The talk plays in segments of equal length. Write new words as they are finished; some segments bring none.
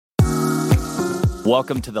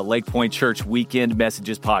Welcome to the Lake Point Church Weekend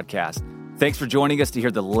Messages Podcast. Thanks for joining us to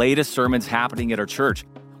hear the latest sermons happening at our church.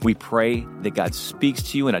 We pray that God speaks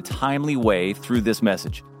to you in a timely way through this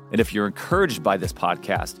message. And if you're encouraged by this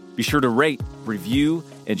podcast, be sure to rate, review,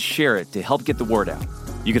 and share it to help get the word out.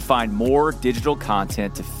 You can find more digital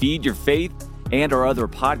content to feed your faith and our other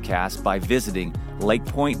podcasts by visiting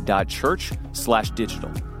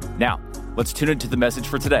lakepoint.church/digital. Now, let's tune into the message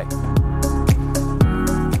for today.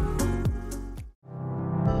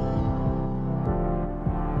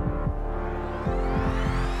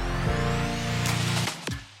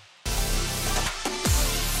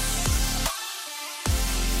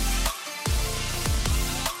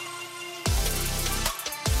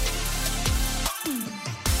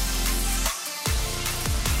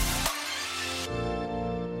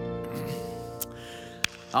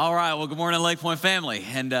 All right, well, good morning, Lake Point family.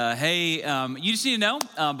 And you just need to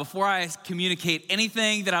know, before I communicate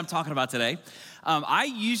anything that I'm talking about today, I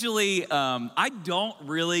don't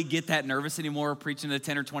really get that nervous anymore preaching to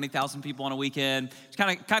 10 or 20,000 people on a weekend. It's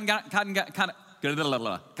kind of gotten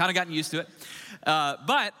used to it.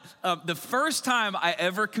 But the first time I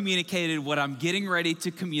ever communicated what I'm getting ready to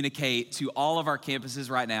communicate to all of our campuses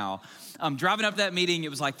right now, driving up that meeting, it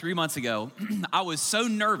was like 3 months ago, I was so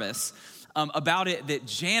nervous about it that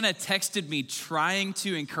Jana texted me trying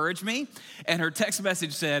to encourage me, and her text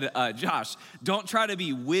message said, Josh, don't try to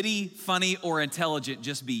be witty, funny, or intelligent,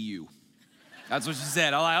 just be you. That's what she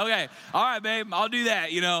said. I'm like, okay, all right, babe, I'll do that,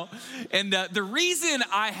 And the reason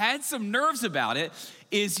I had some nerves about it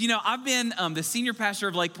is, I've been the senior pastor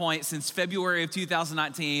of Lake Point since February of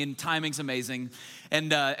 2019. Timing's amazing.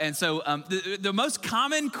 And so the most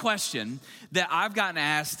common question that I've gotten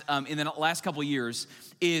asked in the last couple of years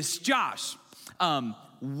is, Josh,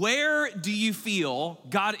 where do you feel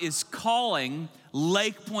God is calling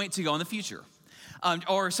Lake Point to go in the future?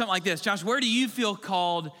 Or something like this, Josh, where do you feel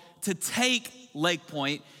called to take Lake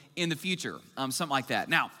Point in the future? Something like that.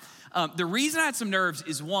 Now, the reason I had some nerves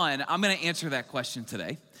is, one, I'm going to answer that question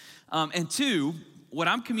today. And two, what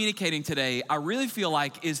I'm communicating today, I really feel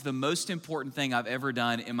like is the most important thing I've ever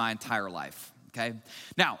done in my entire life. Okay.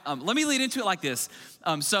 Now, let me lead into it like this.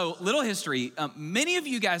 So, little history. Many of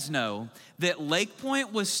you guys know that Lake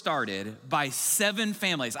Point was started by 7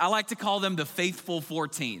 families. I like to call them the Faithful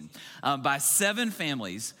 14. By 7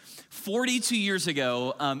 families 42 years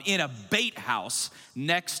ago in a bait house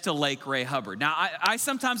next to Lake Ray Hubbard. Now, I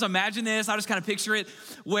sometimes imagine this. I just kind of picture it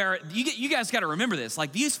where you guys got to remember this.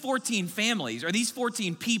 Like these 14 families or these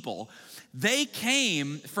 14 people, they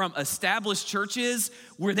came from established churches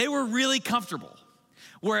where they were really comfortable,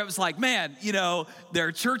 where it was like, man,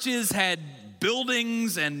 their churches had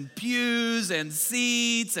buildings and pews and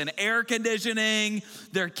seats and air conditioning.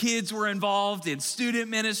 Their kids were involved in student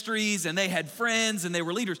ministries and they had friends and they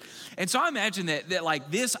were leaders. And so I imagine that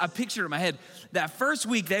like this, I pictured in my head, that first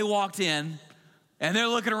week they walked in and they're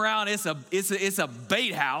looking around, it's a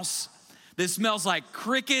bait house that smells like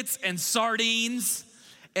crickets and sardines.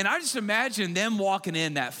 And I just imagine them walking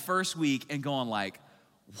in that first week and going like,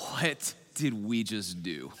 what did we just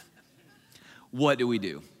do? What did we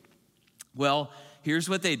do? Well, here's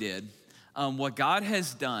what they did. What God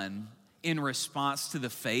has done in response to the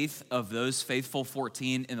faith of those faithful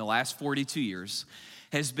 14 in the last 42 years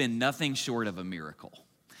has been nothing short of a miracle.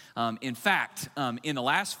 In fact, in the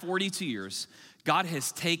last 42 years, God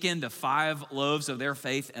has taken the 5 loaves of their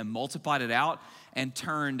faith and multiplied it out and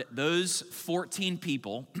turned those 14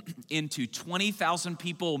 people into 20,000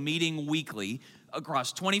 people meeting weekly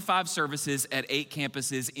across 25 services at 8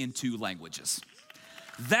 campuses in 2 languages.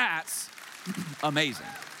 That's amazing.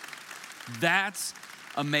 That's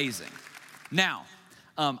amazing. Now,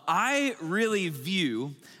 I really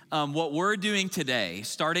view what we're doing today,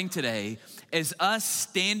 starting today, as us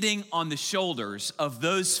standing on the shoulders of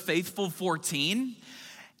those faithful 14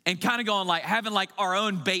 and kind of going like, having like our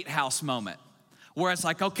own bait house moment. Where it's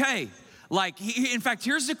like, okay, like, in fact,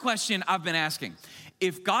 here's the question I've been asking.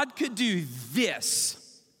 If God could do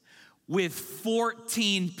this with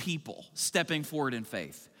 14 people stepping forward in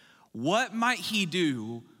faith, what might he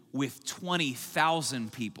do with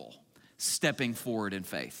 20,000 people stepping forward in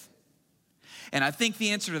faith? And I think the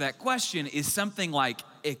answer to that question is something like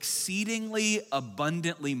exceedingly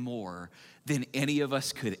abundantly more than any of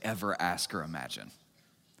us could ever ask or imagine.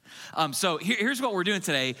 So here's what we're doing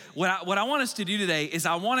today. What I want us to do today is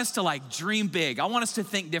I want us to like dream big. I want us to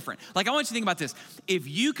think different. Like I want you to think about this. If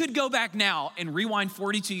you could go back now and rewind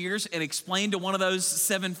 42 years and explain to one of those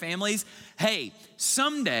 7 families, hey,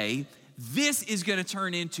 someday this is going to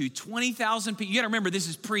turn into 20,000 people. You got to remember this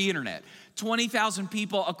is pre-internet. 20,000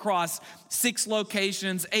 people across 6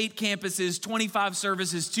 locations, 8 campuses, 25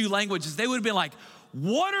 services, 2 languages, they would have been like,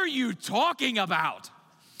 what are you talking about?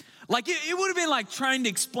 Like it would have been like trying to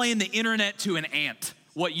explain the internet to an ant,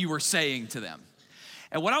 what you were saying to them.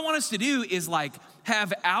 And what I want us to do is like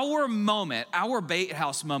have our moment, our Bait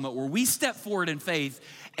House moment where we step forward in faith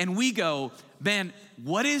and we go, man,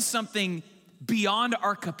 what is something beyond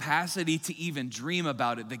our capacity to even dream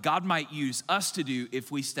about it that God might use us to do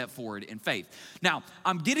if we step forward in faith? Now,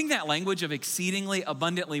 I'm getting that language of exceedingly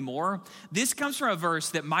abundantly more. This comes from a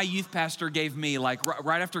verse that my youth pastor gave me like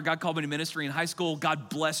right after God called me to ministry in high school. God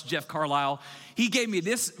bless Jeff Carlisle. He gave me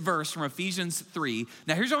this verse from Ephesians 3.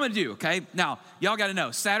 Now, here's what I'm gonna do, okay? Now, y'all gotta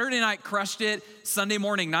know, Saturday night crushed it. Sunday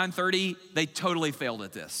morning, 9:30, they totally failed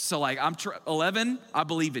at this. So like, 11, I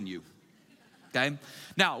believe in you. Okay.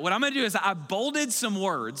 Now, what I'm going to do is I bolded some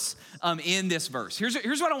words in this verse. Here's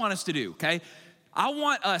what I want us to do. Okay. I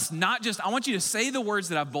want you to say the words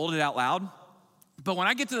that I've bolded out loud. But when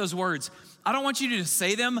I get to those words, I don't want you to just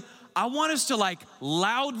say them. I want us to like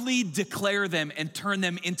loudly declare them and turn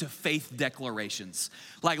them into faith declarations.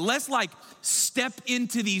 Like, let's like step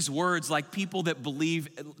into these words like people that believe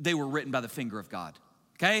they were written by the finger of God.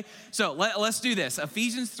 Okay, so let's do this.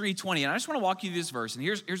 Ephesians 3:20, and I just want to walk you through this verse, and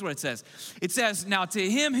here's what it says. It says, now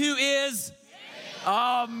to him who is,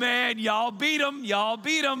 oh man, y'all beat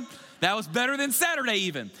him. That was better than Saturday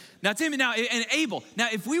even. Now to him, and able. Now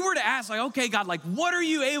if we were to ask like, okay, God, like what are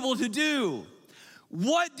you able to do?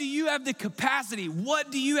 What do you have the capacity?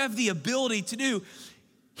 What do you have the ability to do?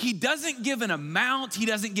 He doesn't give an amount. He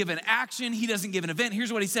doesn't give an action. He doesn't give an event.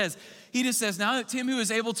 Here's what he says. He just says, now to him who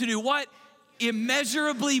is able to do what?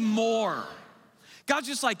 Immeasurably more. God's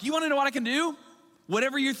just like, you want to know what I can do?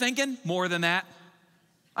 Whatever you're thinking, more than that.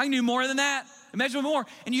 I can do more than that, immeasurably more.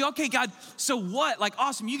 And you, okay, God, so what? Like,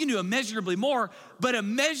 awesome, you can do immeasurably more, but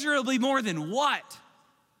immeasurably more than what?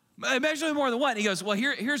 Immeasurably more than what? And he goes, well,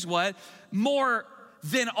 here's what. More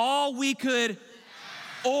than all we could,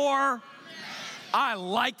 or I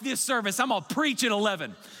like this service. I'm gonna preach at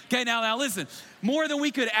 11. Okay, now listen, more than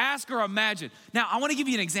we could ask or imagine. Now, I wanna give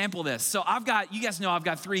you an example of this. So you guys know I've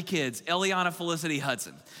got 3 kids, Eliana, Felicity,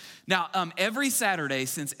 Hudson. Now, every Saturday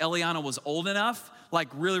since Eliana was old enough, like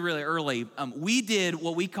really, really early, we did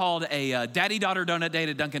what we called a daddy-daughter donut day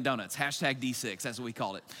to Dunkin' Donuts, hashtag D6, that's what we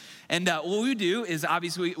called it. And what we do is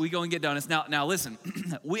obviously we go and get donuts. Now listen,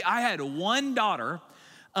 I had one daughter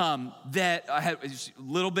that I had a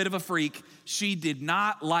little bit of a freak. She did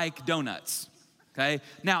not like donuts. Okay,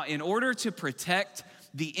 now in order to protect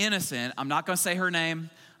the innocent, I'm not gonna say her name,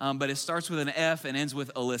 but it starts with an F and ends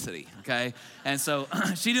with Elicity, okay? And so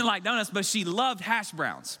she didn't like donuts, but she loved hash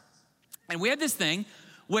browns. And we had this thing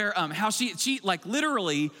where how she like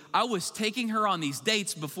literally, I was taking her on these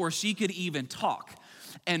dates before she could even talk.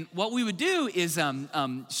 And what we would do is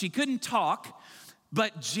she couldn't talk,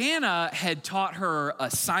 but Jana had taught her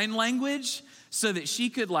a sign language so that she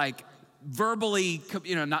could like verbally,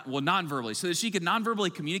 non-verbally, so that she could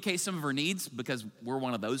non-verbally communicate some of her needs because we're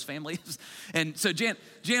one of those families. And so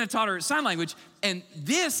Jana taught her sign language, and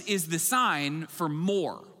this is the sign for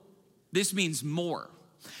more. This means more.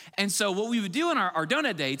 And so what we would do on our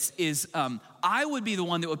donut dates is I would be the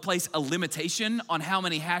one that would place a limitation on how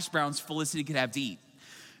many hash browns Felicity could have to eat.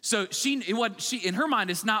 So in her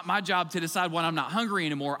mind, it's not my job to decide when I'm not hungry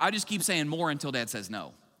anymore. I just keep saying more until Dad says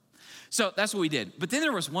no. So that's what we did. But then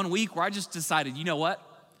there was one week where I just decided, you know what?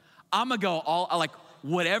 I'm gonna go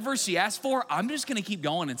whatever she asked for, I'm just gonna keep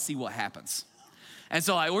going and see what happens. And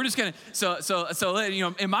so we're just gonna, so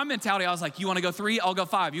in my mentality, I was like, you wanna go 3, I'll go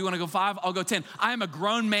 5. You wanna go 5, I'll go 10. I am a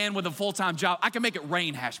grown man with a full-time job. I can make it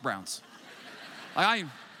rain hash browns.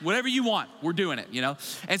 Whatever you want, we're doing it,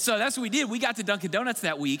 And so that's what we did. We got to Dunkin' Donuts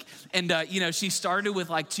that week, and, she started with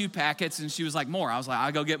like 2 packets, and she was like, more. I was like, I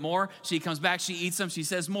go get more. She comes back, she eats them, she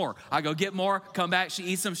says more. I go get more, come back, she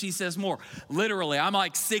eats them, she says more. Literally, I'm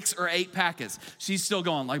like 6 or 8 packets. She's still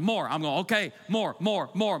going like more. I'm going, okay, more.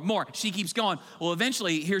 She keeps going. Well,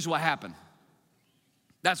 eventually, here's what happened.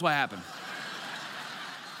 That's what happened.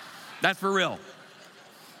 That's for real.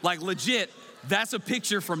 Like legit, that's a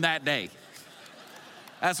picture from that day.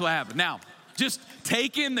 That's what happened. Now, just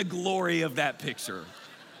take in the glory of that picture.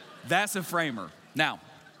 That's a framer. Now,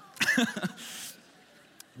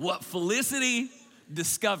 what Felicity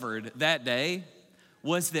discovered that day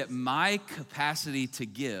was that my capacity to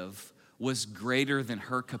give was greater than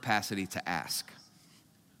her capacity to ask.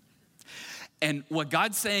 And what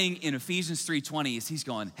God's saying in Ephesians 3:20 is he's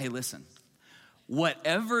going, hey, listen,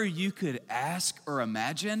 whatever you could ask or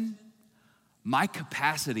imagine, my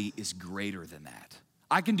capacity is greater than that.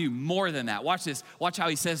 I can do more than that. Watch this. Watch how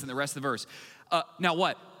he says in the rest of the verse. Now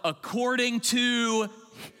what? according to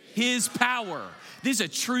his power. This is a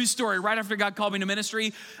true story. Right after God called me to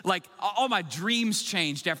ministry, like all my dreams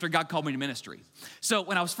changed after God called me to ministry. So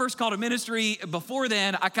when I was first called to ministry, before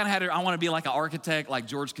then, I kind of had, I want to be like an architect, like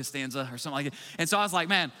George Costanza or something like that. And so I was like,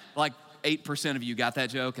 man, like 8% of you got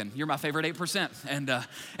that joke, and you're my favorite 8%.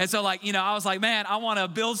 And so like, you know, I was like, man, I want to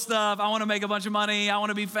build stuff. I want to make a bunch of money. I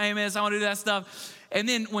want to be famous. I want to do that stuff. And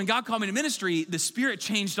then when God called me to ministry, the Spirit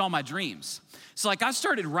changed all my dreams. So like I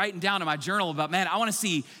started writing down in my journal about, man, I want to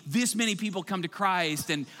see this many people come to Christ,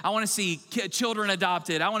 and I want to see children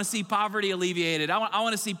adopted. I want to see poverty alleviated. I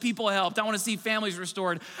want to see people helped. I want to see families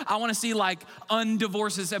restored. I want to see like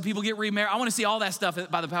undivorces, that people get remarried. I want to see all that stuff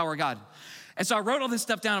by the power of God. And so I wrote all this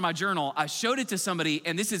stuff down in my journal. I showed it to somebody,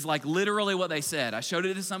 and this is like literally what they said. I showed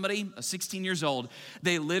it to somebody, 16 years old.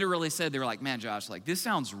 They literally said, they were like, man, Josh, like this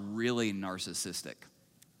sounds really narcissistic.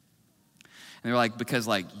 And they're like, because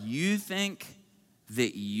like you think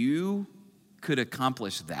that you could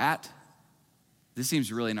accomplish that? This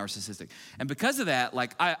seems really narcissistic. And because of that,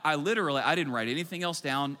 like I didn't write anything else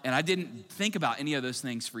down, and I didn't think about any of those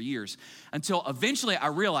things for years until eventually I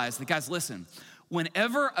realized that, guys, listen,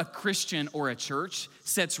 whenever a Christian or a church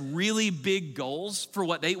sets really big goals for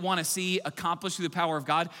what they want to see accomplished through the power of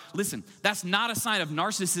God, listen, that's not a sign of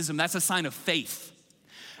narcissism, that's a sign of faith.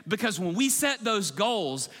 Because when we set those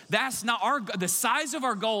goals, that's not the size of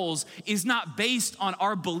our goals is not based on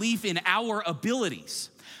our belief in our abilities.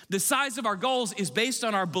 The size of our goals is based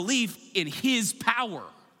on our belief in his power.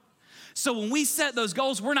 So when we set those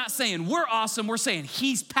goals, we're not saying we're awesome, we're saying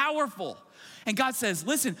he's powerful. And God says,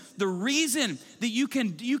 listen, the reason that you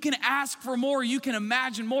can ask for more, you can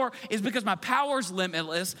imagine more, is because my power is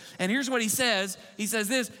limitless. And here's what he says. He says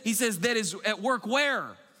this. He says that is at work where?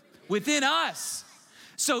 Within us.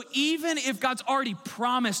 So even if God's already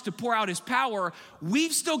promised to pour out his power,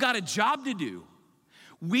 we've still got a job to do.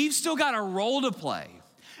 We've still got a role to play,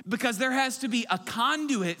 because there has to be a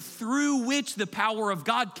conduit through which the power of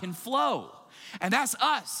God can flow. And that's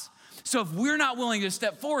us. So if we're not willing to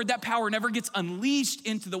step forward, that power never gets unleashed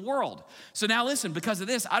into the world. So now listen, because of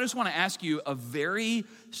this, I just want to ask you a very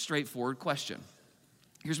straightforward question.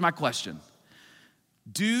 Here's my question.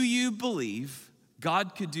 Do you believe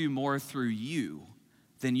God could do more through you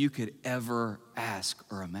than you could ever ask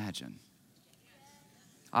or imagine?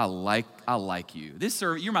 I like you.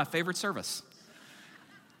 You're my favorite service.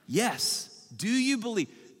 Yes. Do you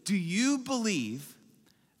believe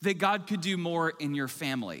that God could do more in your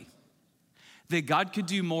family? That God could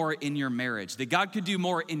do more in your marriage? That God could do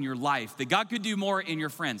more in your life? That God could do more in your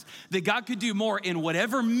friends? That God could do more in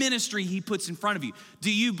whatever ministry he puts in front of you?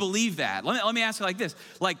 Do you believe that? Let me ask you like this.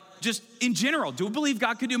 Like just in general, do you believe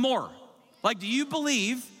God could do more? Like, do you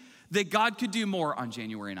believe that God could do more on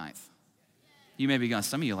January 9th? You may be going,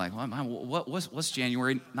 some of you are like, what's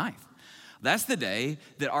January 9th? That's the day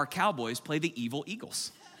that our Cowboys play the evil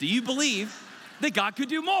Eagles. Do you believe that God could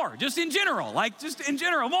do more? Just in general,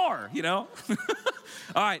 more, you know?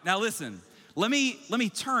 All right, now listen, let me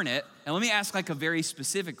turn it and let me ask like a very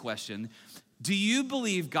specific question. Do you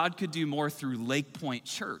believe God could do more through Lake Point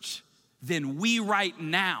Church than we right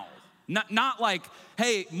now? Not like,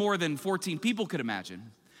 hey, more than 14 people could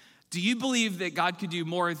imagine. Do you believe that God could do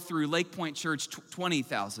more through Lake Point Church,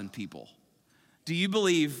 20,000 people? Do you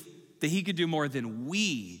believe that he could do more than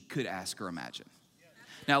we could ask or imagine?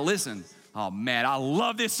 Now listen, oh man, I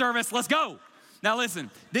love this service, let's go. Now listen,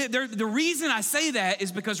 the reason I say that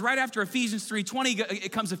is because right after Ephesians 3:20,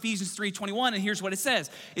 it comes Ephesians 3:21, and here's what it says.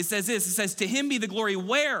 It says this, it says, to him be the glory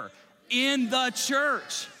where? In the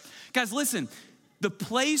church. Guys, listen, the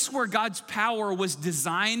place where God's power was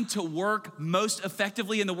designed to work most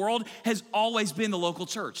effectively in the world has always been the local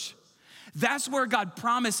church. That's where God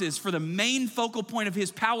promises for the main focal point of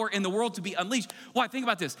his power in the world to be unleashed. Why? Think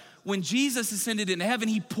about this. When Jesus ascended into heaven,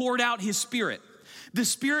 he poured out his Spirit. The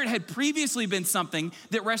Spirit had previously been something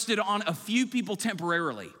that rested on a few people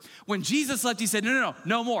temporarily. When Jesus left, he said,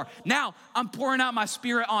 no more. Now I'm pouring out my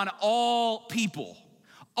Spirit on all people.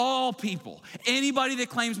 All people, anybody that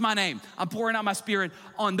claims my name, I'm pouring out my Spirit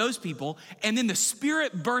on those people. And then the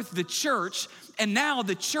Spirit birthed the church. And now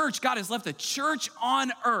the church, God has left the church on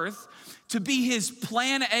earth to be his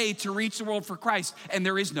plan A to reach the world for Christ. And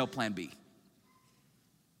there is no plan B.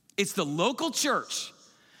 It's the local church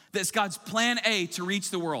that's God's plan A to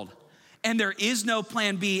reach the world. And there is no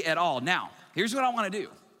plan B at all. Now, here's what I want to do,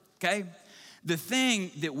 okay? The thing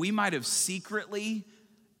that we might have secretly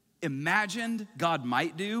imagined God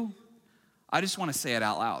might do, I just want to say it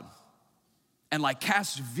out loud and like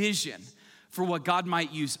cast vision for what God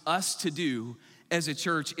might use us to do as a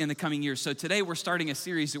church in the coming years. So today we're starting a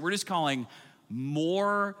series that we're just calling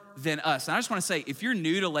more than us. And I just want to say, if you're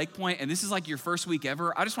new to Lake Point and this is like your first week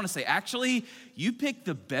ever, I just want to say, actually, you picked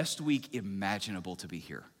the best week imaginable to be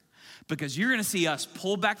here. Because you're gonna see us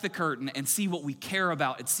pull back the curtain and see what we care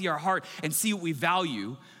about and see our heart and see what we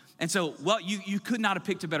value. And so, well, you could not have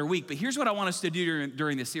picked a better week, but here's what I want us to do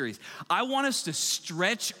during this series. I want us to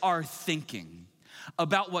stretch our thinking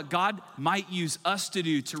about what God might use us to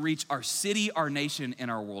do to reach our city, our nation, and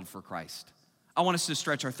our world for Christ. I want us to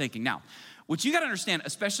stretch our thinking. Now, what you gotta understand,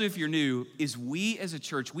 especially if you're new, is we as a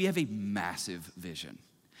church, we have a massive vision.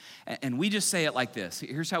 And we just say it like this.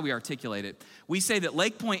 Here's how we articulate it. We say that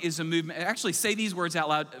Lake Point is a movement. Actually, say these words out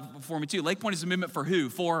loud for me too. Lake Point is a movement for who?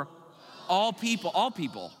 For all people, all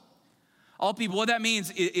people. All people. What that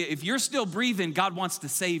means, if you're still breathing, God wants to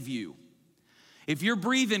save you. If you're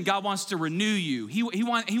breathing, God wants to renew you. He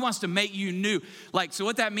wants to make you new. So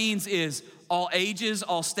what that means is all ages,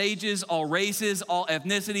 all stages, all races, all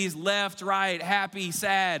ethnicities, left, right, happy,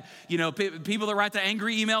 sad. People that write the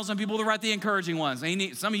angry emails and people that write the encouraging ones.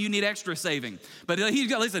 Some of you need extra saving. But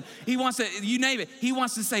listen, he wants to, you name it, he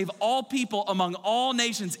wants to save all people among all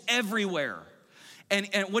nations everywhere. And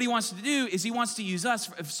what he wants to do is he wants to use us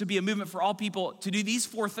to be a movement for all people to do these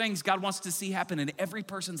 4 things God wants to see happen in every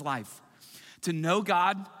person's life. To know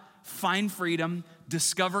God, find freedom,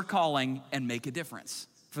 discover calling, and make a difference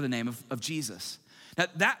for the name of Jesus. Now,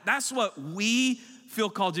 that's what we feel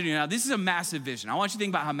called to do. Now, this is a massive vision. I want you to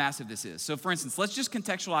think about how massive this is. So, for instance, let's just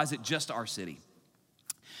contextualize it just to our city.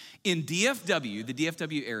 In DFW, the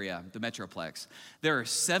DFW area, the Metroplex, there are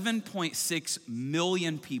 7.6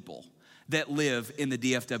 million people that live in the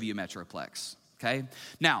DFW Metroplex, okay?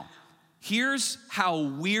 Now, here's how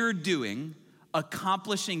we're doing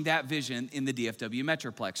accomplishing that vision in the DFW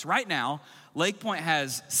Metroplex. Right now, Lake Point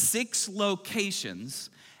has 6 locations,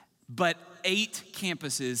 but 8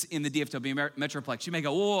 campuses in the DFW Metroplex. You may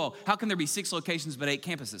go, whoa, how can there be 6 locations but 8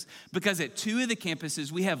 campuses? Because at 2 of the campuses,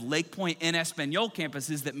 we have Lake Point and Espanol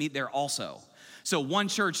campuses that meet there also. So 1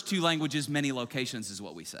 church, 2 languages, many locations is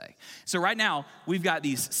what we say. So right now, we've got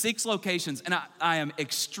these 6 locations, and I am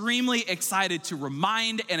extremely excited to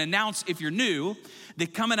remind and announce, if you're new,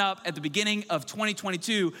 that coming up at the beginning of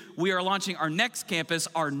 2022, we are launching our next campus,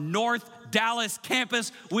 our North Dallas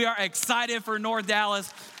campus. We are excited for North Dallas.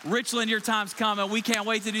 Richland, your time's coming. We can't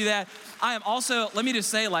wait to do that. I am also, let me just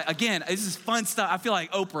say, again, this is fun stuff. I feel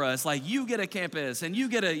like Oprah. It's like you get a campus and you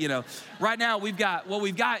get right now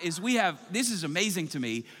this is amazing to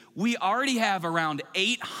me. We already have around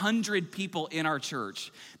 800 people in our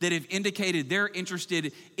church that have indicated they're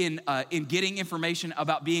interested in getting information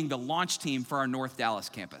about being the launch team for our North Dallas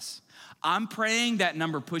campus. I'm praying that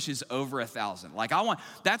number pushes over 1,000.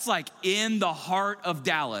 That's in the heart of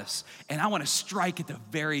Dallas, and I want to strike at the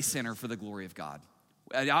very center for the glory of God.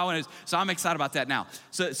 So I'm excited about that now.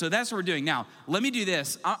 So that's what we're doing. Now, let me do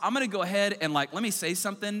this. I'm going to go ahead and let me say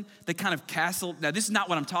something that kind of now this is not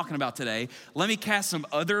what I'm talking about today. Let me cast some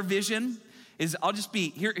other vision. Here's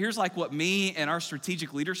what me and our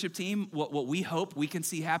strategic leadership team, what we hope we can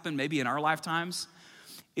see happen maybe in our lifetimes,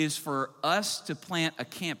 is for us to plant a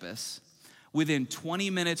campus within 20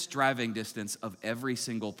 minutes driving distance of every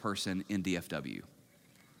single person in DFW.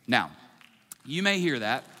 Now, you may hear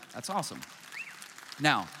that. That's awesome.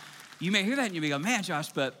 Now, you may hear that and you may go, man,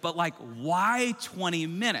 Josh, but why 20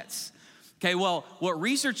 minutes? Okay, well, what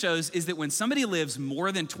research shows is that when somebody lives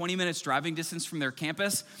more than 20 minutes driving distance from their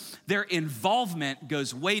campus, their involvement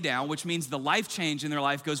goes way down, which means the life change in their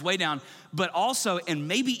life goes way down, but also, and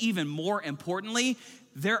maybe even more importantly,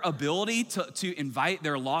 their ability to invite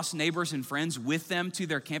their lost neighbors and friends with them to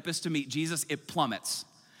their campus to meet Jesus, it plummets.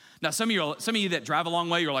 Now, some of you that drive a long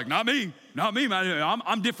way, you're like, not me, man,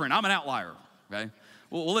 I'm different, I'm an outlier, okay?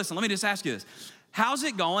 Well, listen, let me just ask you this. How's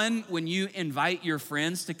it going when you invite your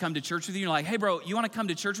friends to come to church with you? You're like, hey, bro, you want to come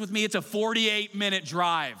to church with me? It's a 48-minute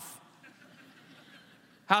drive.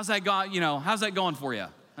 How's that going for you?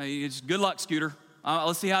 It's good luck, Scooter.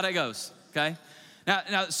 Let's see how that goes, okay?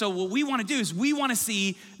 Now, so what we want to do is we want to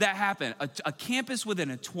see that happen. A campus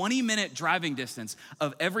within a 20-minute driving distance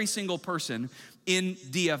of every single person in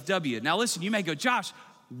DFW. Now, listen, you may go, Josh,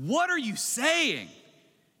 what are you saying?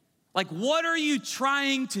 What are you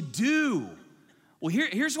trying to do? Well,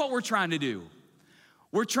 here's what we're trying to do.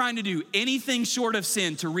 We're trying to do anything short of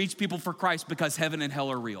sin to reach people for Christ because heaven and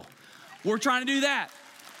hell are real. We're trying to do that.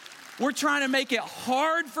 We're trying to make it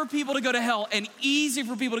hard for people to go to hell and easy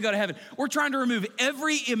for people to go to heaven. We're trying to remove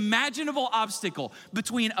every imaginable obstacle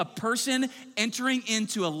between a person entering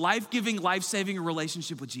into a life-giving, life-saving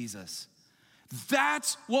relationship with Jesus.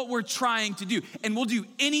 That's what we're trying to do. And we'll do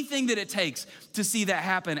anything that it takes to see that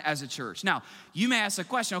happen as a church. Now, you may ask the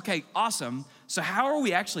question, okay, awesome. So how are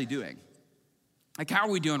we actually doing? Like, how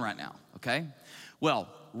are we doing right now, okay? Well,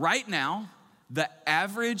 right now, the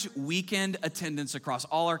average weekend attendance across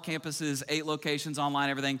all our campuses, 8 locations, online,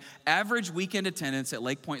 everything, average weekend attendance at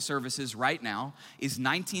Lake Point services right now is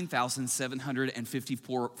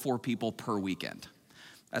 19,754 people per weekend.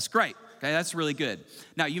 That's great, okay? That's really good.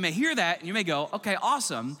 Now, you may hear that and you may go, okay,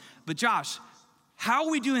 awesome, but Josh, how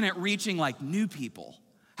are we doing at reaching like new people?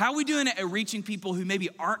 How are we doing at reaching people who maybe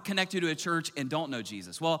aren't connected to a church and don't know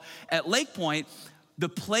Jesus? Well, at Lake Point, the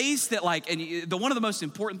place that one of the most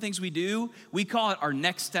important things we do, we call it our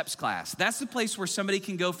Next Steps class. That's the place where somebody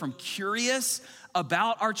can go from curious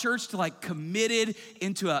about our church to like committed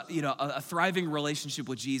into a thriving relationship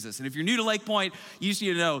with Jesus. And if you're new to Lake Point, you just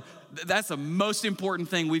need to know that's the most important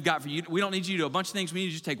thing we've got for you. We don't need you to do a bunch of things. We need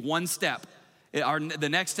you to just take one step. The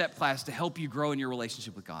Next Step class to help you grow in your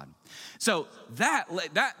relationship with God. So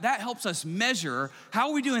that helps us measure how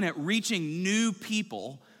are we doing at reaching new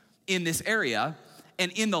people in this area. And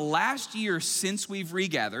in the last year since we've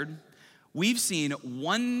regathered, we've seen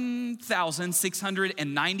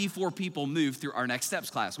 1,694 people move through our Next Steps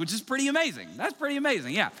class, which is pretty amazing. That's pretty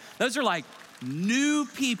amazing, yeah. Those are like new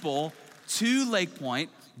people to Lake Point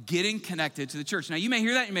getting connected to the church. Now, you may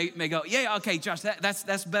hear that, you may go, yeah, okay, Josh,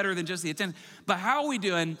 that's better than just the attendance. But how are we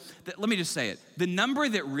doing? Let me just say it. The number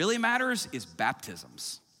that really matters is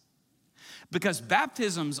baptisms. Because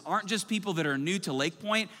baptisms aren't just people that are new to Lake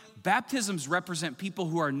Point. Baptisms represent people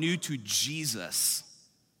who are new to Jesus.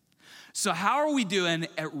 So how are we doing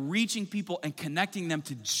at reaching people and connecting them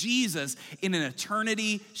to Jesus in an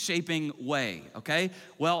eternity-shaping way, okay?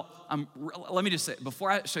 Well, let me just say,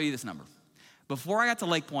 before I show you this number, before I got to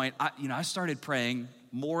Lake Point, I started praying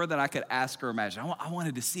more than I could ask or imagine. I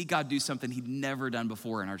wanted to see God do something he'd never done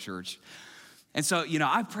before in our church. And so,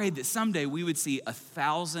 I prayed that someday we would see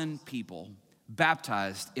 1,000 people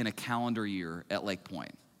baptized in a calendar year at Lake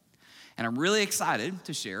Point. And I'm really excited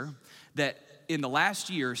to share that in the last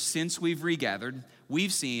year since we've regathered,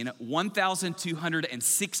 we've seen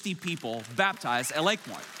 1,260 people baptized at Lake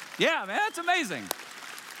Point. Yeah, man, that's amazing.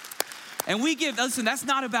 And listen, that's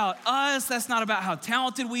not about us. That's not about how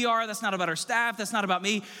talented we are. That's not about our staff. That's not about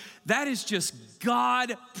me. That is just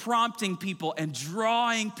God prompting people and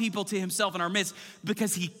drawing people to himself in our midst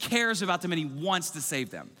because he cares about them and he wants to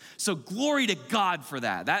save them. So glory to God for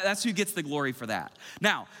that. That's who gets the glory for that.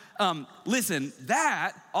 Now, listen,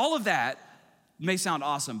 all of that may sound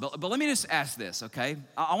awesome, but let me just ask this, okay?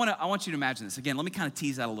 I want you to imagine this. Again, let me kind of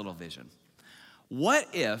tease out a little vision. What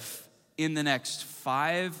if in the next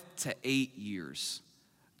 5 to 8 years,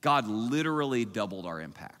 God literally doubled our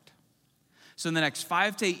impact? So in the next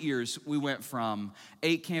 5 to 8 years, we went from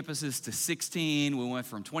 8 campuses to 16. We went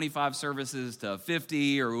from 25 services to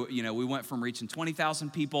 50, or we went from reaching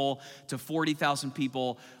 20,000 people to 40,000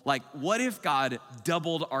 people. Like, what if God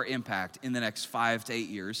doubled our impact in the next 5 to 8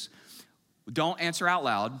 years? Don't answer out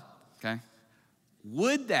loud, okay?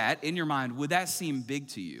 Would that, in your mind, would that seem big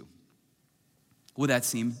to you? Would that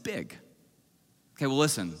seem big? Okay, well,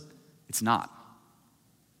 listen, it's not.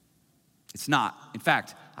 It's not. In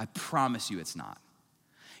fact, I promise you it's not.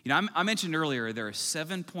 I mentioned earlier there are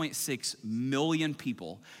 7.6 million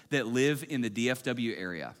people that live in the DFW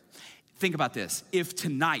area. Think about this. If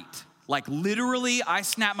tonight, like literally I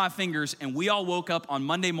snapped my fingers and we all woke up on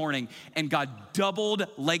Monday morning and God doubled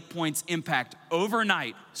Lake Point's impact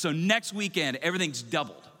overnight, so next weekend everything's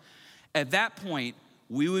doubled. At that point,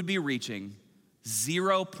 we would be reaching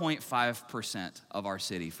 0.5% of our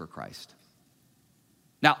city for Christ.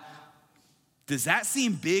 Now, does that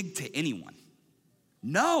seem big to anyone?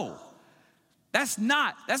 No, that's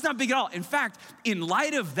not big at all. In fact, in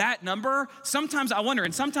light of that number, sometimes I wonder,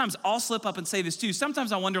 and sometimes I'll slip up and say this too,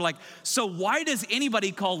 sometimes I wonder so why does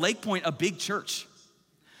anybody call Lake Point a big church?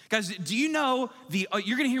 Guys, do you know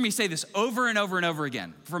you're gonna hear me say this over and over and over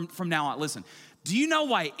again from now on. Listen, do you know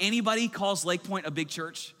why anybody calls Lake Point a big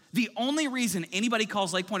church? The only reason anybody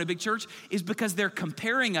calls Lake Point a big church is because they're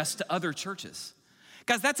comparing us to other churches.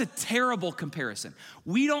 Guys, that's a terrible comparison.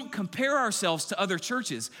 We don't compare ourselves to other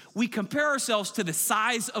churches. We compare ourselves to the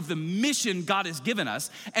size of the mission God has given us.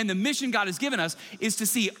 And the mission God has given us is to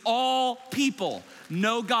see all people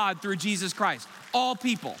know God through Jesus Christ. All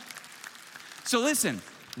people. So listen,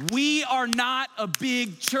 we are not a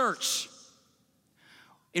big church.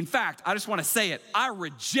 In fact, I just want to say it. I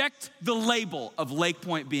reject the label of Lake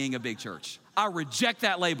Point being a big church. I reject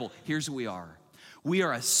that label. Here's who we are. We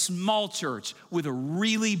are a small church with a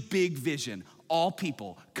really big vision. All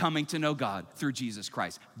people coming to know God through Jesus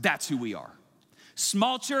Christ. That's who we are.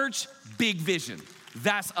 Small church, big vision.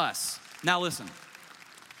 That's us. Now listen.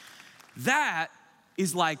 That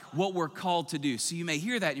is like what we're called to do. So you may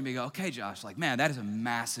hear that and you may go, okay, Josh, like, man, that is a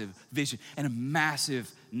massive vision and a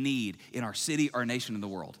massive need in our city, our nation, and the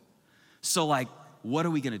world. So like, what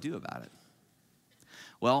are we gonna do about it?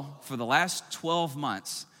 Well, for the last 12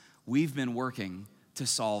 months, we've been working to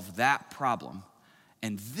solve that problem,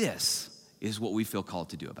 and this is what we feel called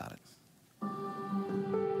to do about it.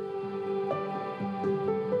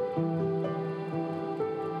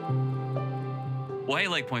 Well, hey,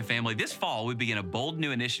 Lake Point family, this fall we begin a bold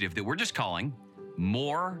new initiative that we're just calling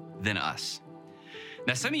More Than Us.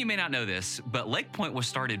 Now, some of you may not know this, but Lake Point was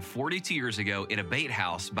started 42 years ago in a bait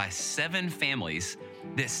house by 7 families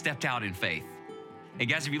that stepped out in faith. And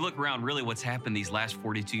guys, if you look around, really what's happened these last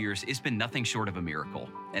 42 years, it's been nothing short of a miracle.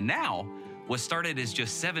 And now, what started as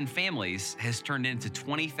just 7 families has turned into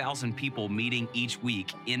 20,000 people meeting each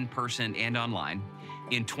week in person and online,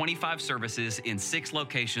 in 25 services, in 6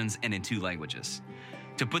 locations, and in 2 languages.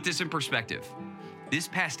 To put this in perspective, this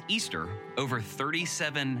past Easter, over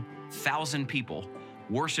 37,000 people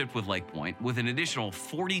worshiped with Lake Point, with an additional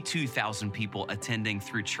 42,000 people attending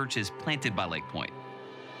through churches planted by Lake Point.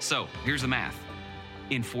 So here's the math.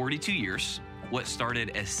 In 42 years, what started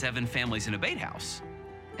as 7 families in a bait house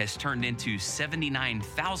has turned into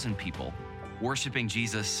 79,000 people worshiping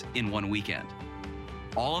Jesus in one weekend.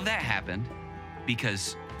 All of that happened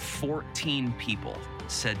because 14 people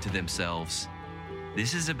said to themselves,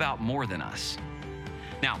 this is about more than us.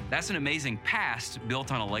 Now, that's an amazing past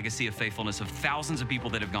built on a legacy of faithfulness of thousands of people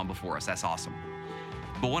that have gone before us. That's awesome.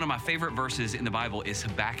 But one of my favorite verses in the Bible is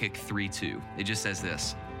Habakkuk 3:2. It just says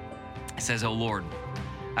this. It says, O Lord,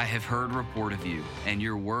 I have heard report of you, and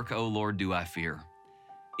your work, O Lord, do I fear.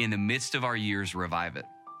 In the midst of our years, revive it.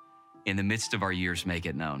 In the midst of our years, make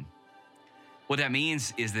it known. What that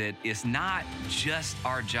means is that it's not just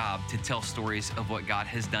our job to tell stories of what God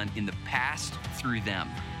has done in the past through them.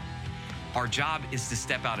 Our job is to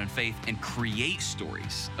step out in faith and create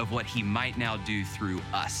stories of what he might now do through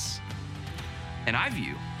us. And I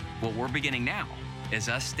view what we're beginning now as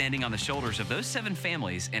us standing on the shoulders of those 7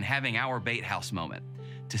 families and having our bait house moment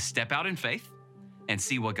to step out in faith and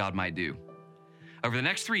see what God might do. Over the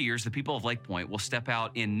next 3 years, the people of Lake Point will step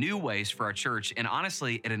out in new ways for our church and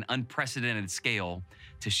honestly at an unprecedented scale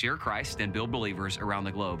to share Christ and build believers around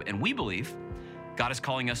the globe. And we believe God is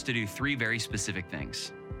calling us to do 3 very specific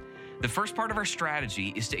things. The first part of our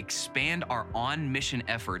strategy is to expand our on-mission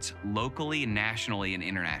efforts locally, nationally, and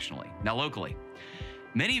internationally. Now, locally,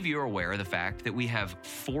 many of you are aware of the fact that we have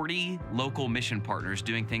 40 local mission partners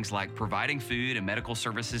doing things like providing food and medical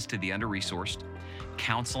services to the under-resourced,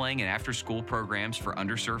 counseling and after-school programs for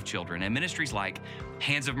underserved children, and ministries like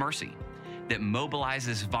Hands of Mercy that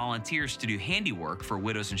mobilizes volunteers to do handiwork for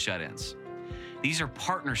widows and shut-ins. These are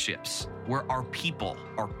partnerships where our people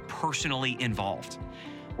are personally involved.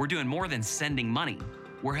 We're doing more than sending money.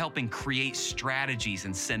 We're helping create strategies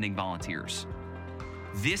and sending volunteers.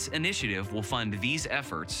 This initiative will fund these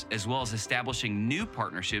efforts as well as establishing new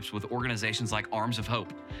partnerships with organizations like Arms of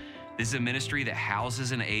Hope. This is a ministry that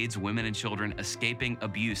houses and aids women and children escaping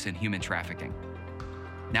abuse and human trafficking.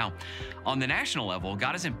 Now, on the national level,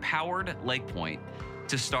 God has empowered Lake Point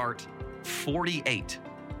to start 48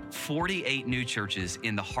 new churches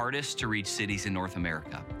in the hardest to reach cities in North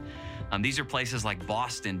America. These are places like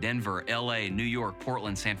Boston, Denver, LA, New York,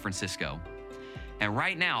 Portland, San Francisco. And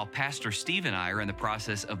right now, Pastor Steve and I are in the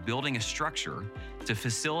process of building a structure to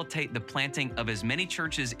facilitate the planting of as many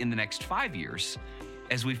churches in the next 5 years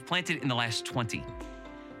as we've planted in the last 20.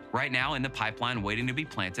 Right now, in the pipeline waiting to be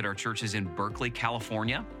planted are churches in Berkeley,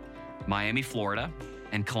 California, Miami, Florida,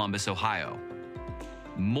 and Columbus, Ohio.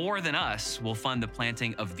 More Than Us will fund the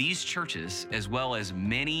planting of these churches as well as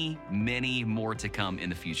many, many more to come in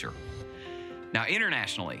the future. Now,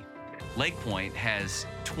 internationally, Lake Point has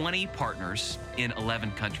 20 partners in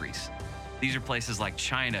 11 countries. These are places like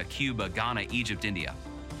China, Cuba, Ghana, Egypt, India.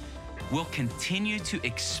 We'll continue to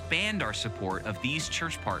expand our support of these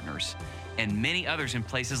church partners and many others in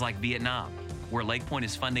places like Vietnam, where Lake Point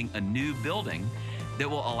is funding a new building that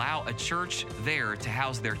will allow a church there to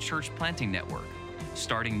house their church planting network,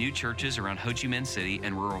 starting new churches around Ho Chi Minh City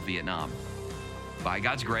and rural Vietnam. By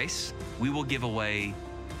God's grace, we will give away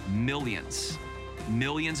millions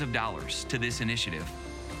of dollars to this initiative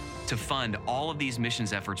to fund all of these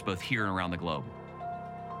missions efforts both here and around the globe.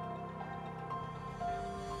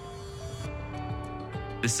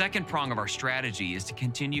 The second prong of our strategy is to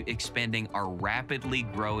continue expanding our rapidly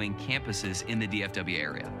growing campuses in the DFW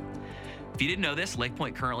area. If you didn't know this, Lake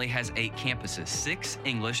Point currently has 8 campuses, 6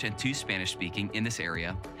 English and 2 Spanish speaking in this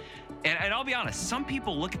area. And I'll be honest, some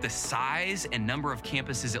people look at the size and number of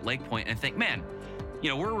campuses at Lake Point and think, man,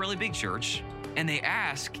 we're a really big church. And they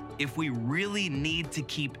ask if we really need to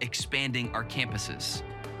keep expanding our campuses.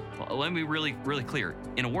 Well, let me be really clear.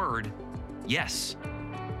 In a word, yes.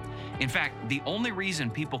 In fact, the only reason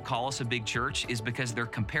people call us a big church is because they're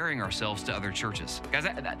comparing ourselves to other churches. Guys,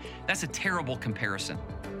 that's a terrible comparison.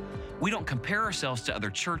 We don't compare ourselves to other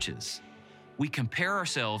churches. We compare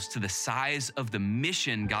ourselves to the size of the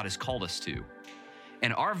mission God has called us to.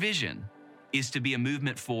 And our vision is to be a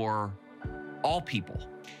movement for all people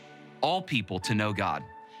to know God.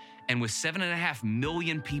 And with 7.5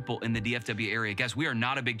 million people in the DFW area, guys, we are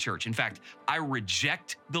not a big church. In fact, I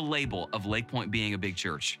reject the label of Lake Point being a big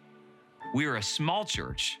church. We are a small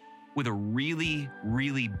church with a really,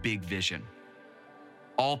 really big vision.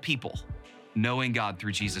 All people knowing God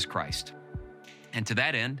through Jesus Christ. And to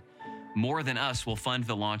that end, More Than Us will fund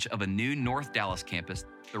the launch of a new North Dallas campus,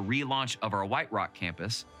 the relaunch of our White Rock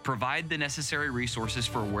campus, provide the necessary resources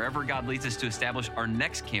for wherever God leads us to establish our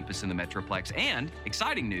next campus in the Metroplex, and,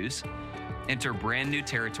 exciting news, enter brand new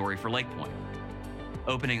territory for Lake Point,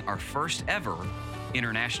 opening our first ever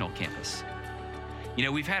international campus. You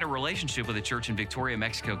know, we've had a relationship with a church in Victoria,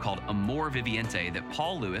 Mexico called Amor Viviente that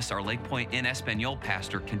Paul Lewis, our Lake Point in Espanol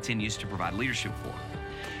pastor, continues to provide leadership for.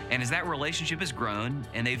 And as that relationship has grown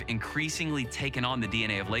and they've increasingly taken on the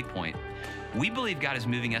DNA of Lake Point, we believe God is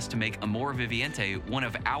moving us to make Amor Viviente one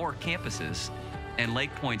of our campuses and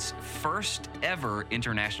Lake Point's first ever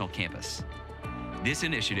international campus. This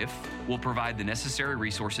initiative will provide the necessary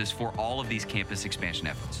resources for all of these campus expansion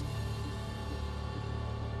efforts.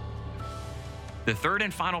 The third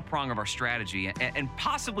and final prong of our strategy, and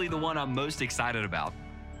possibly the one I'm most excited about,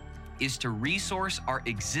 is to resource our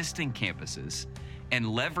existing campuses and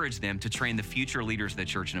leverage them to train the future leaders of the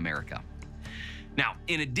church in America. Now,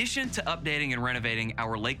 in addition to updating and renovating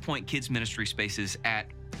our Lake Point Kids Ministry spaces at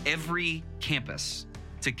every campus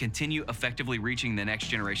to continue effectively reaching the next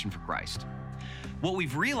generation for Christ, what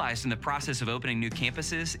we've realized in the process of opening new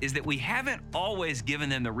campuses is that we haven't always given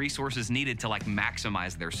them the resources needed to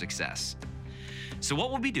maximize their success. So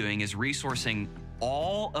what we'll be doing is resourcing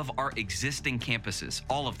all of our existing campuses,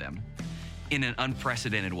 all of them, in an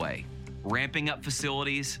unprecedented way, ramping up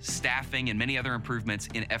facilities, staffing, and many other improvements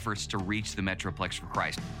in efforts to reach the Metroplex for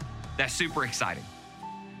Christ. That's super exciting.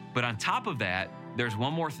 But on top of that, there's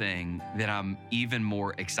one more thing that I'm even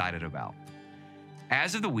more excited about.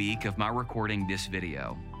 As of the week of my recording this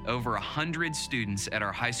video, over 100 students at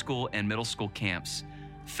our high school and middle school camps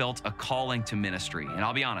felt a calling to ministry. And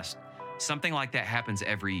I'll be honest, something like that happens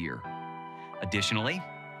every year. Additionally,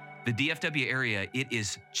 the DFW area, it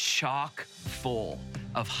is chock full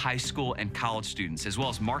of high school and college students, as well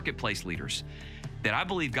as marketplace leaders, that I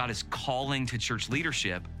believe God is calling to church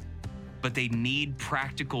leadership, but they need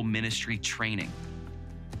practical ministry training.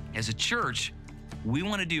 As a church, we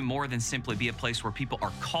want to do more than simply be a place where people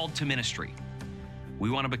are called to ministry.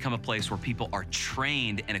 We want to become a place where people are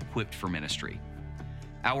trained and equipped for ministry.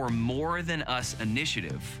 Our More Than Us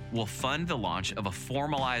initiative will fund the launch of a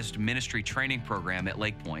formalized ministry training program at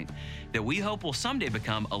Lake Point that we hope will someday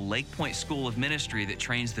become a Lake Point School of Ministry that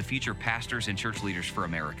trains the future pastors and church leaders for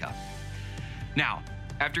America. Now,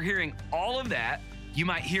 after hearing all of that, you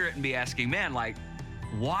might hear it and be asking, man,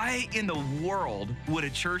 why in the world would a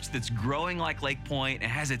church that's growing like Lake Point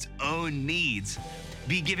and has its own needs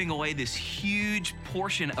be giving away this huge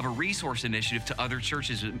portion of a resource initiative to other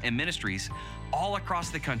churches and ministries all across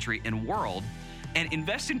the country and world and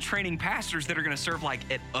invest in training pastors that are going to serve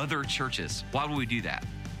at other churches? Why would we do that?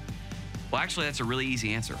 Well, actually, that's a really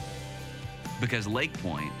easy answer. Because Lake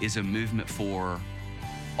Point is a movement for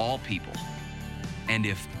all people. And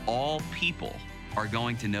if all people are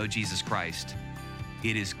going to know Jesus Christ,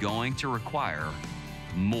 it is going to require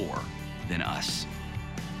more than us.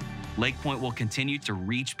 Lake Point will continue to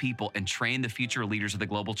reach people and train the future leaders of the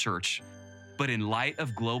global church. But in light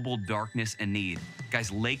of global darkness and need, guys,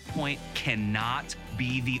 Lake Point cannot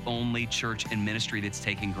be the only church and ministry that's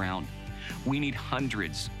taking ground. We need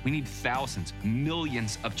hundreds, we need thousands,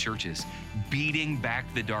 millions of churches beating back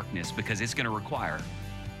the darkness because it's going to require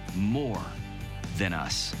more than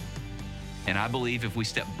us. And I believe if we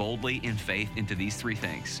step boldly in faith into these three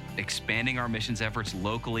things, expanding our missions efforts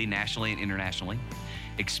locally, nationally, and internationally,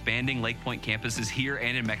 expanding Lake Point campuses here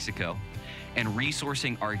and in Mexico, and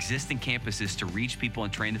resourcing our existing campuses to reach people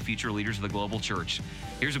and train the future leaders of the global church,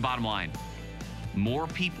 here's the bottom line. More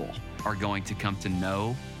people are going to come to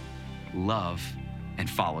know, love, and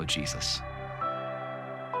follow Jesus.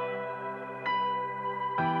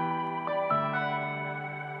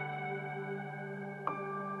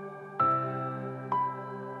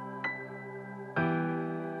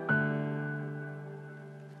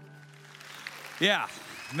 Yeah,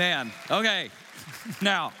 man. Okay.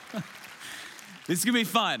 Now, This is gonna be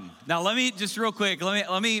fun. Now let me just real quick,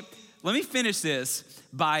 let me finish this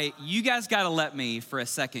by, you guys gotta let me for a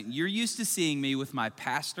second. You're used to seeing me with my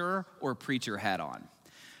pastor or preacher hat on.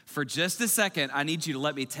 For just a second, I need you to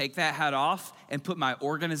let me take that hat off and put my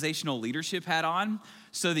organizational leadership hat on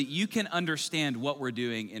so that you can understand what we're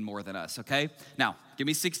doing in More Than Us, okay? Now, give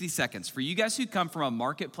me 60 seconds. For you guys who come from a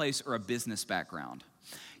marketplace or a business background,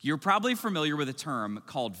 you're probably familiar with a term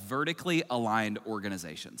called vertically aligned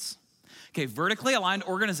organizations. Okay, vertically aligned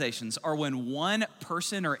organizations are when one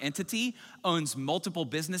person or entity owns multiple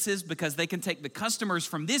businesses because they can take the customers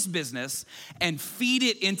from this business and feed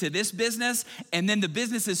it into this business, and then the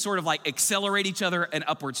businesses sort of like accelerate each other an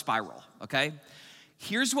upward spiral, okay?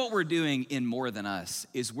 Here's what we're doing in More Than Us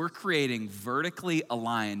is we're creating vertically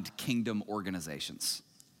aligned kingdom organizations.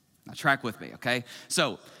 Now track with me, okay?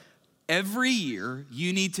 So every year,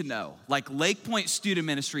 you need to know, like Lake Point Student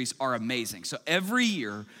Ministries are amazing. So every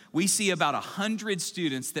year, we see about 100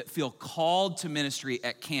 students that feel called to ministry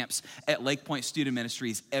at camps at Lake Point Student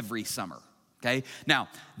Ministries every summer, okay? Now,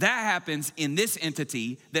 that happens in this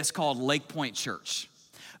entity that's called Lake Point Church.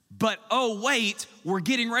 But oh wait, we're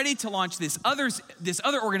getting ready to launch this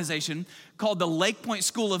other organization called the Lake Point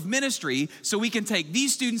School of Ministry, so we can take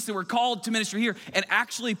these students that were called to ministry here and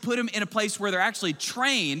actually put them in a place where they're actually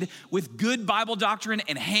trained with good Bible doctrine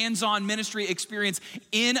and hands-on ministry experience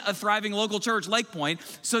in a thriving local church, Lake Point,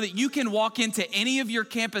 so that you can walk into any of your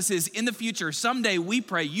campuses in the future. Someday, we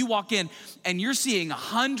pray, you walk in and you're seeing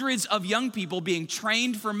hundreds of young people being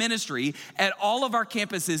trained for ministry at all of our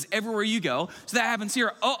campuses everywhere you go. So that happens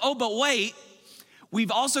here. Oh, but wait. We've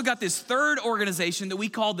also got this third organization that we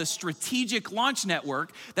call the Strategic Launch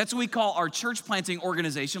Network. That's what we call our church planting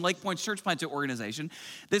organization, Lake Point's church planting organization,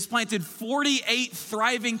 that's planted 48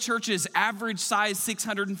 thriving churches, average size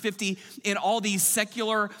 650 in all these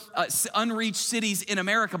secular, unreached cities in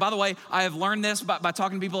America. By the way, I have learned this by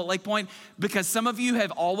talking to people at Lake Point, because some of you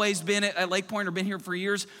have always been at Lake Point or been here for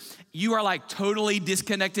years. You are like totally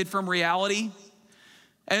disconnected from reality.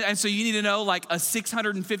 And so you need to know, like, a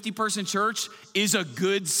 650 person church is a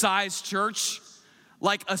good sized church,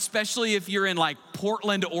 like especially if you're in like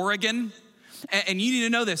Portland, Oregon. And you need to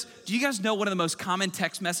know this. Do you guys know one of the most common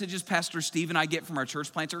text messages Pastor Steve and I get from our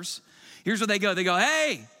church planters? Here's what they go. They go,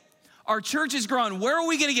 hey, our church is growing. Where are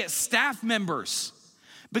we gonna get staff members?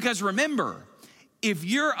 Because remember, if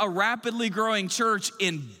you're a rapidly growing church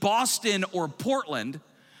in Boston or Portland,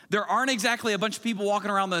 there aren't exactly a bunch of people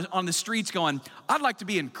walking around on the streets going, I'd like to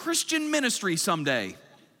be in Christian ministry someday.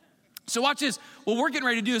 So watch this. What we're getting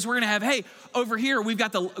ready to do is we're gonna have, hey, over here, we've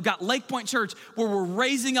got Lake Point Church, where we're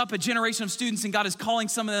raising up a generation of students, and God is calling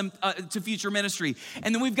some of them to future ministry.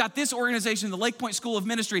 And then we've got this organization, the Lake Point School of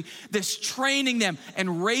Ministry, that's training them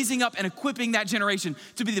and raising up and equipping that generation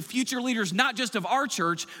to be the future leaders, not just of our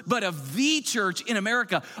church, but of the church in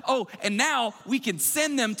America. Oh, and now we can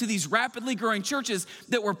send them to these rapidly growing churches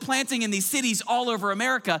that we're planting in these cities all over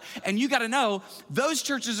America. And you gotta know, those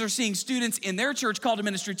churches are seeing students in their church called to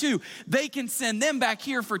ministry too. They can send them back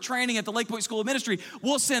here for training at the Lake Point School of Ministry.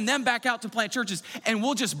 We'll send them back out to plant churches, and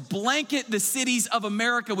we'll just blanket the cities of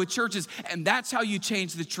America with churches, and that's how you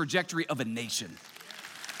change the trajectory of a nation.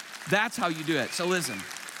 That's how you do it. So listen,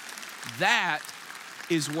 that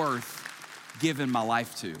is worth giving my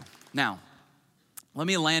life to. Now, let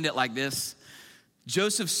me land it like this.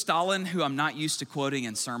 Joseph Stalin, who I'm not used to quoting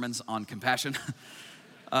in sermons on compassion,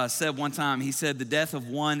 said one time, he said, the death of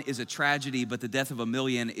one is a tragedy, but the death of a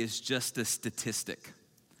million is just a statistic.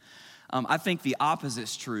 I think the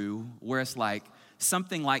opposite's true, where it's like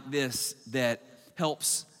something like this that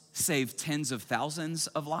helps save tens of thousands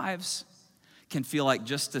of lives can feel like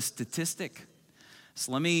just a statistic.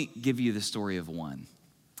 So let me give you the story of one.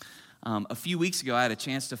 A few weeks ago, I had a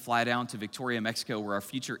chance to fly down to Victoria, Mexico, where our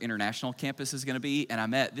future international campus is gonna be, and I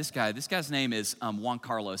met this guy. This guy's name is Juan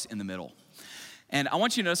Carlos in the middle. And I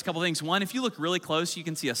want you to notice a couple things. One, if you look really close, you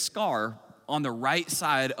can see a scar on the right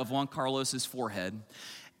side of Juan Carlos's forehead.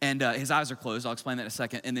 And his eyes are closed. I'll explain that in a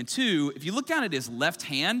second. And then two, if you look down at his left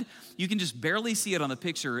hand, you can just barely see it on the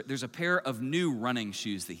picture. There's a pair of new running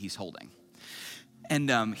shoes that he's holding.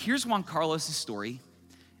 And here's Juan Carlos's story,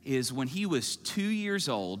 is when he was 2 years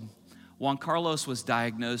old, Juan Carlos was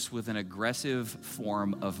diagnosed with an aggressive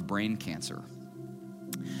form of brain cancer.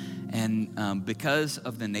 And because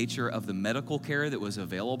of the nature of the medical care that was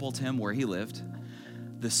available to him where he lived,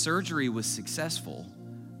 the surgery was successful,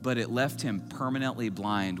 but it left him permanently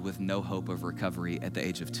blind with no hope of recovery at the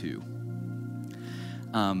age of 2.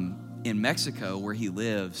 In Mexico, where he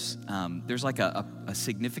lives, there's like a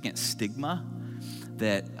significant stigma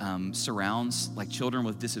that surrounds like children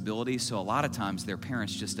with disabilities. So a lot of times their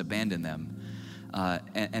parents just abandon them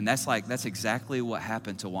And that's exactly what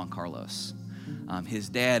happened to Juan Carlos. His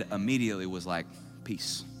dad immediately was like,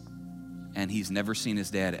 peace. And he's never seen his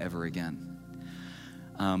dad ever again.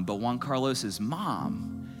 But Juan Carlos's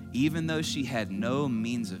mom, even though she had no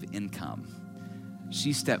means of income,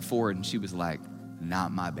 she stepped forward and she was like,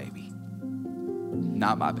 not my baby.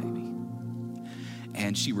 Not my baby.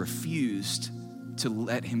 And she refused to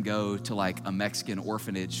let him go to like a Mexican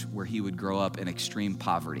orphanage where he would grow up in extreme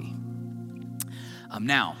poverty.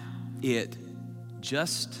 Now, it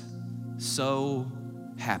just so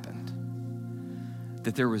happened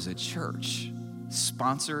that there was a church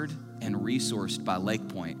sponsored and resourced by Lake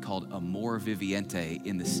Point called Amor Viviente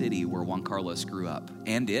in the city where Juan Carlos grew up.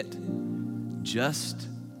 And it just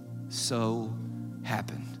so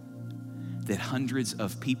happened that hundreds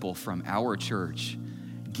of people from our church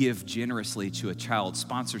give generously to a child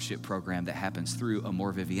sponsorship program that happens through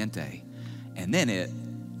Amor Viviente. And then it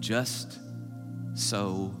just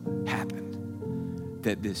so happened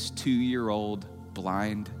that this 2-year-old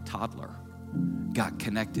blind toddler got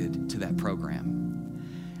connected to that program.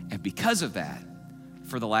 And because of that,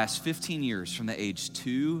 for the last 15 years, from the age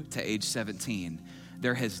 2 to age 17,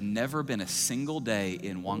 there has never been a single day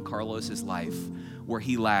in Juan Carlos's life where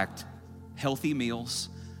he lacked healthy meals,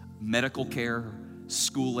 medical care,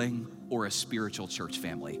 schooling, or a spiritual church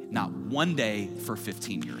family. Not one day for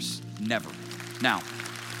 15 years. Never. Now,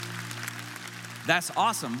 that's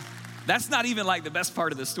awesome. That's not even like the best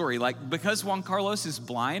part of the story. Like, because Juan Carlos is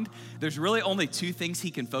blind, there's really only 2 things he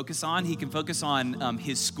can focus on. He can focus on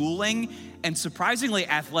his schooling and, surprisingly,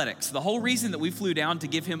 athletics. The whole reason that we flew down to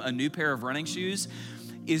give him a new pair of running shoes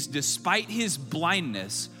is, despite his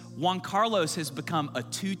blindness, Juan Carlos has become a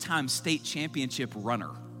 2-time state championship runner.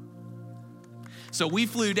 So we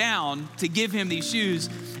flew down to give him these shoes.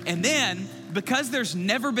 And then, because there's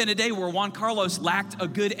never been a day where Juan Carlos lacked a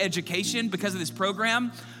good education because of this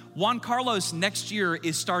program, Juan Carlos next year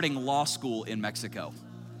is starting law school in Mexico.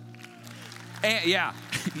 And, yeah.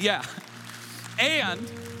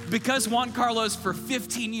 And because Juan Carlos, for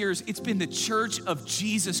 15 years, it's been the Church of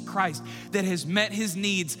Jesus Christ that has met his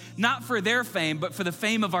needs, not for their fame, but for the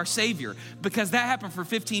fame of our Savior. Because that happened for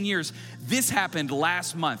 15 years. This happened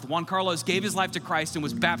last month. Juan Carlos gave his life to Christ and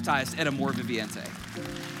was baptized at Amor Viviente.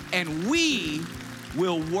 And we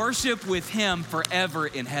will worship with him forever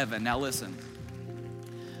in heaven. Now listen,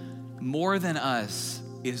 More Than Us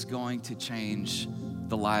is going to change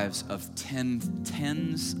the lives of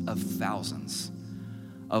tens of thousands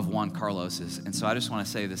of Juan Carlos's. And so I just want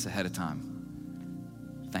to say this ahead of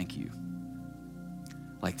time. Thank you.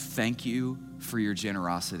 Thank you for your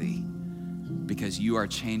generosity, because you are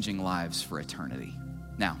changing lives for eternity.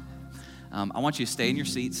 Now, I want you to stay in your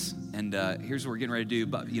seats, and here's what we're getting ready to do.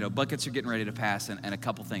 But buckets are getting ready to pass, and a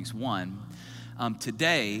couple things. One,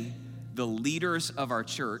 today, the leaders of our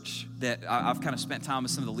church, that I've kind of spent time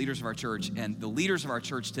with some of the leaders of our church, and the leaders of our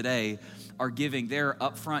church today are giving their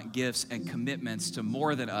upfront gifts and commitments to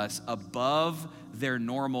More Than Us above their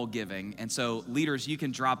normal giving. And so leaders, you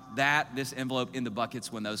can drop this envelope in the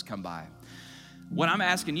buckets when those come by. What I'm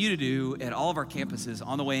asking you to do at all of our campuses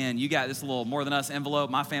on the way in, you got this little More Than Us envelope.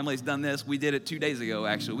 My family's done this. We did it 2 days ago,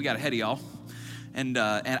 actually. We got ahead of y'all. And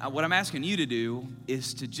what I'm asking you to do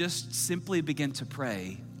is to just simply begin to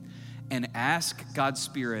pray and ask God's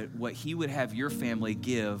Spirit what He would have your family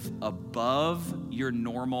give above your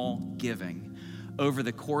normal giving over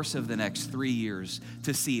the course of the next 3 years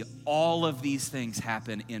to see all of these things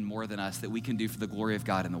happen in More Than Us that we can do for the glory of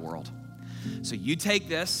God in the world. So you take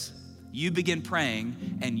this, you begin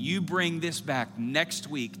praying, and you bring this back next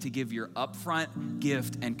week to give your upfront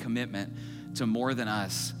gift and commitment to More Than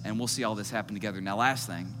Us, and we'll see all this happen together. Now, last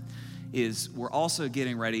thing is we're also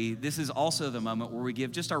getting ready. This is also the moment where we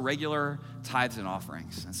give just our regular tithes and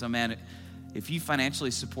offerings. And so, man, if you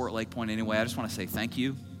financially support Lake Point anyway, I just want to say thank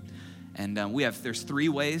you. And there's 3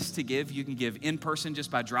 ways to give. You can give in person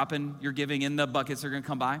just by dropping your giving in the buckets that are going to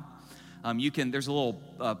come by. There's a little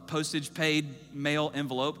postage paid mail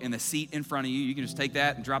envelope in the seat in front of you. You can just take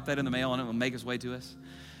that and drop that in the mail, and it will make its way to us.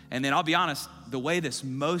 And then I'll be honest, the way that's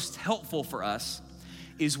most helpful for us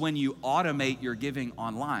is when you automate your giving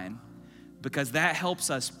online, because that helps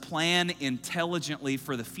us plan intelligently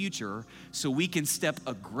for the future so we can step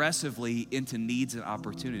aggressively into needs and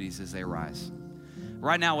opportunities as they arise.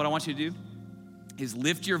 Right now, what I want you to do is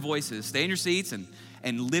lift your voices, stay in your seats,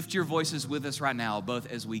 and lift your voices with us right now,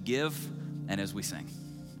 both as we give and as we sing.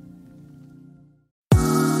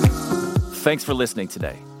 Thanks for listening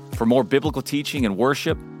today. For more biblical teaching and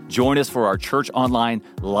worship, join us for our Church Online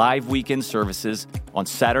live weekend services on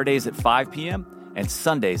Saturdays at 5 p.m. and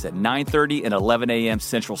Sundays at 9:30 and 11 a.m.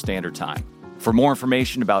 Central Standard Time. For more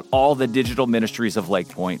information about all the digital ministries of Lake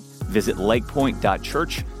Point, visit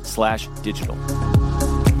lakepoint.church/digital.